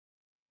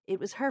It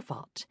was her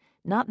fault,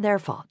 not their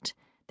fault,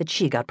 that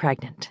she got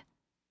pregnant.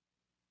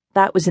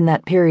 That was in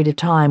that period of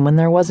time when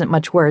there wasn't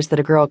much worse that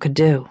a girl could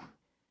do.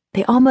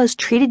 They almost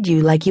treated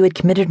you like you had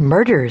committed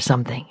murder or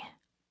something.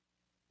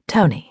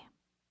 Tony.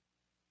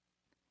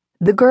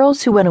 The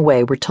girls who went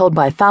away were told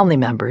by family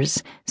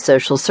members,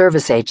 social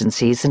service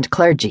agencies, and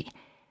clergy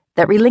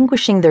that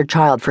relinquishing their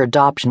child for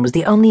adoption was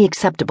the only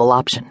acceptable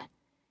option.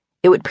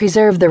 It would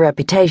preserve their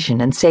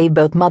reputation and save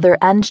both mother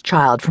and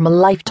child from a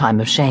lifetime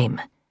of shame.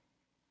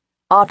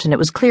 Often it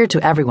was clear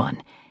to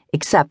everyone,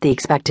 except the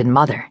expectant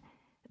mother,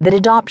 that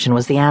adoption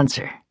was the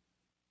answer.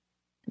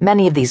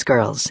 Many of these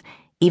girls,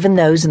 even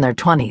those in their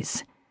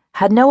 20s,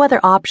 had no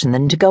other option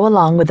than to go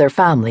along with their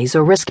families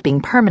or risk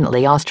being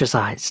permanently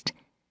ostracized.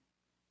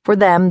 For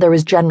them, there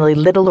was generally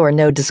little or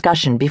no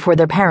discussion before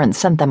their parents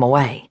sent them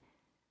away.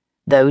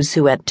 Those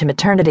who went to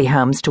maternity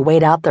homes to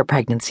wait out their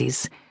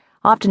pregnancies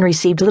often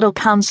received little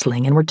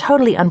counseling and were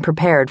totally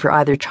unprepared for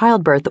either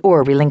childbirth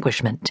or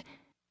relinquishment.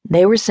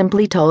 They were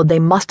simply told they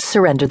must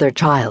surrender their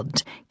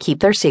child, keep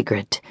their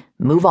secret,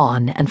 move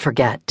on, and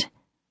forget.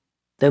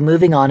 Though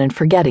moving on and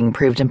forgetting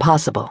proved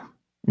impossible,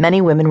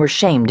 many women were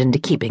shamed into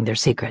keeping their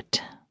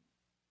secret.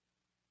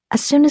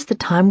 As soon as the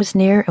time was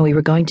near and we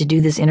were going to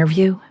do this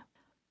interview,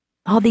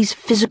 all these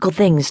physical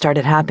things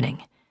started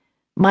happening.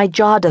 My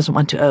jaw doesn't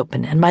want to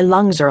open, and my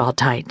lungs are all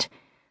tight.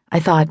 I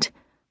thought,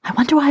 I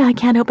wonder why I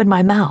can't open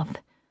my mouth.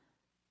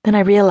 Then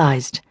I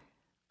realized,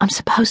 I'm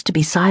supposed to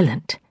be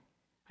silent.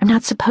 I'm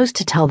not supposed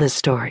to tell this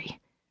story.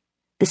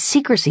 The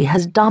secrecy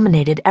has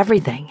dominated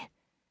everything.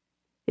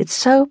 It's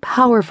so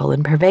powerful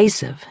and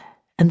pervasive,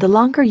 and the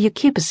longer you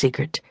keep a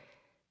secret,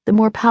 the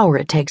more power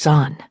it takes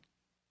on.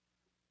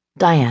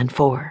 Diane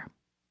 4.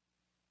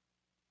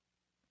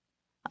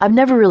 I've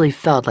never really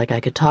felt like I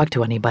could talk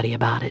to anybody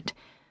about it.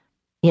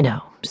 You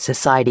know,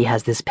 society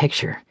has this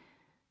picture.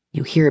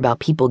 You hear about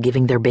people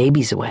giving their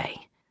babies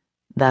away.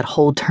 That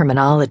whole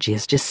terminology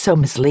is just so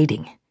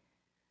misleading.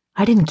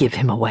 I didn't give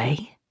him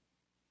away.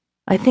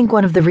 I think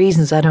one of the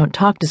reasons I don't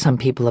talk to some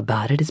people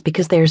about it is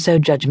because they are so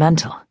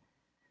judgmental.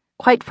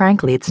 Quite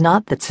frankly, it's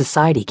not that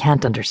society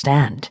can't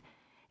understand.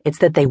 It's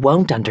that they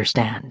won't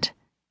understand.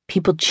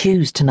 People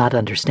choose to not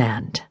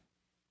understand.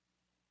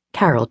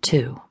 Carol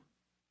 2.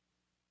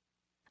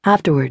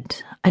 Afterward,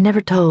 I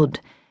never told,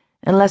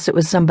 unless it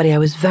was somebody I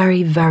was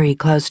very, very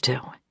close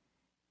to.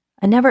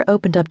 I never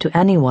opened up to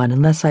anyone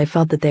unless I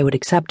felt that they would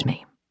accept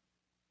me.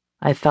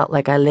 I felt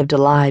like I lived a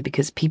lie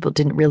because people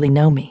didn't really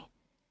know me.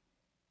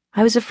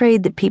 I was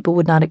afraid that people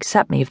would not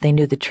accept me if they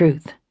knew the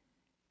truth.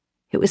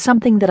 It was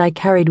something that I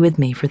carried with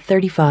me for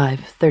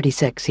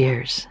 36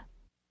 years.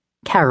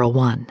 Carol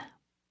 1.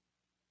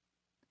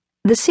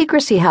 The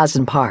secrecy has,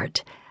 in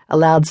part,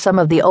 allowed some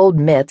of the old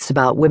myths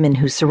about women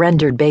who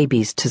surrendered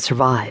babies to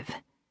survive.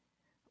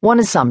 One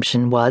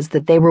assumption was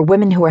that they were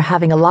women who were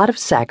having a lot of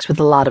sex with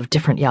a lot of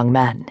different young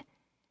men.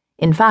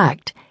 In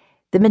fact,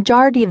 the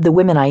majority of the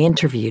women I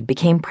interviewed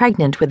became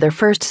pregnant with their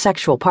first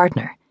sexual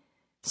partner,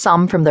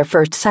 some from their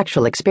first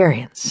sexual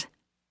experience.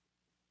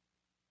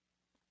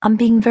 I'm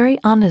being very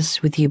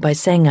honest with you by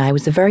saying I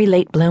was a very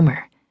late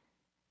bloomer.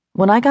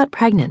 When I got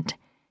pregnant,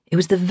 it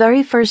was the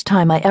very first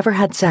time I ever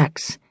had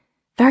sex.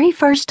 Very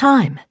first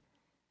time.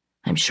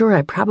 I'm sure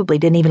I probably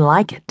didn't even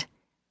like it.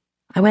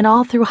 I went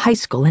all through high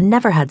school and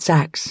never had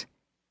sex.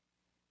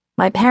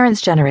 My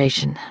parents'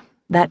 generation,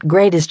 that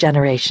greatest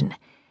generation,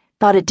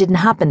 thought it didn't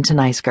happen to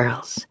nice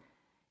girls.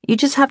 You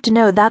just have to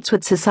know that's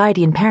what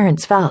society and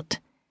parents felt.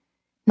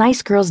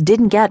 Nice girls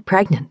didn't get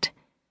pregnant.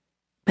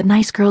 But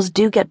nice girls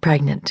do get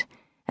pregnant,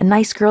 and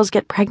nice girls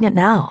get pregnant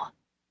now.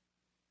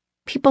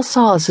 People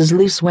saw us as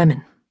loose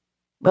women.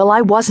 Well,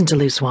 I wasn't a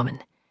loose woman.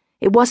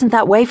 It wasn't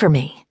that way for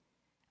me.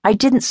 I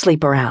didn't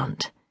sleep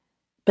around.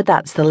 But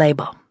that's the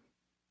label.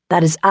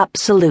 That is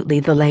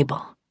absolutely the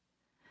label.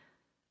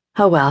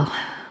 Oh well,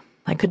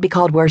 I could be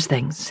called worse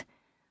things.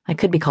 I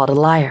could be called a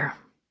liar.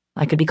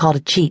 I could be called a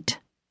cheat.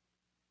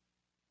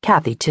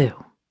 Kathy 2.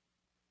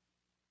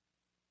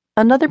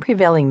 Another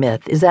prevailing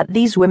myth is that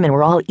these women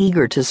were all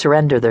eager to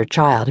surrender their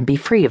child and be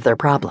free of their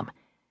problem.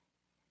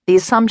 The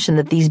assumption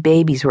that these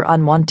babies were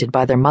unwanted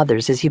by their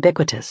mothers is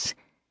ubiquitous.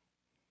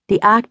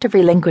 The act of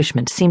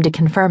relinquishment seemed to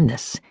confirm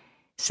this,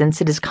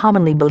 since it is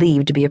commonly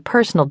believed to be a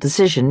personal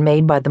decision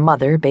made by the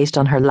mother based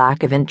on her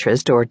lack of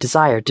interest or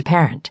desire to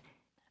parent,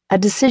 a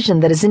decision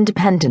that is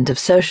independent of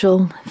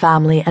social,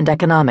 family, and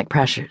economic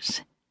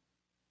pressures.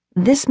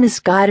 This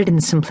misguided and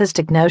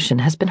simplistic notion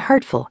has been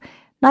hurtful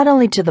not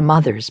only to the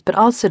mothers but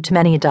also to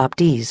many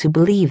adoptees who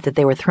believe that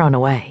they were thrown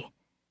away.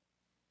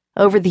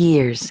 Over the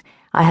years,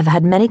 I have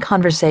had many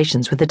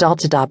conversations with adult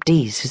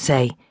adoptees who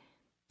say,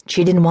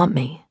 "She didn't want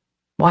me.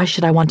 Why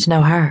should I want to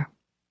know her?"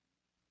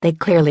 They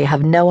clearly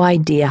have no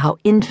idea how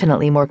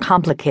infinitely more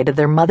complicated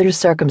their mother's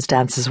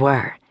circumstances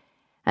were,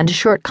 and a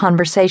short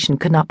conversation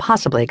could not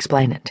possibly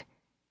explain it.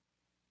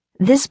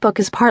 This book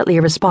is partly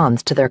a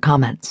response to their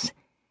comments.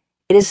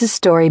 It is a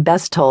story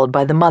best told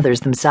by the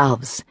mothers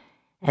themselves,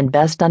 and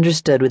best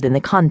understood within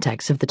the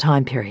context of the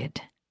time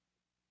period.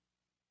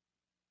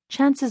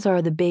 Chances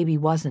are the baby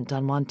wasn't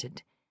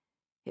unwanted.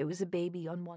 It was a baby unwanted.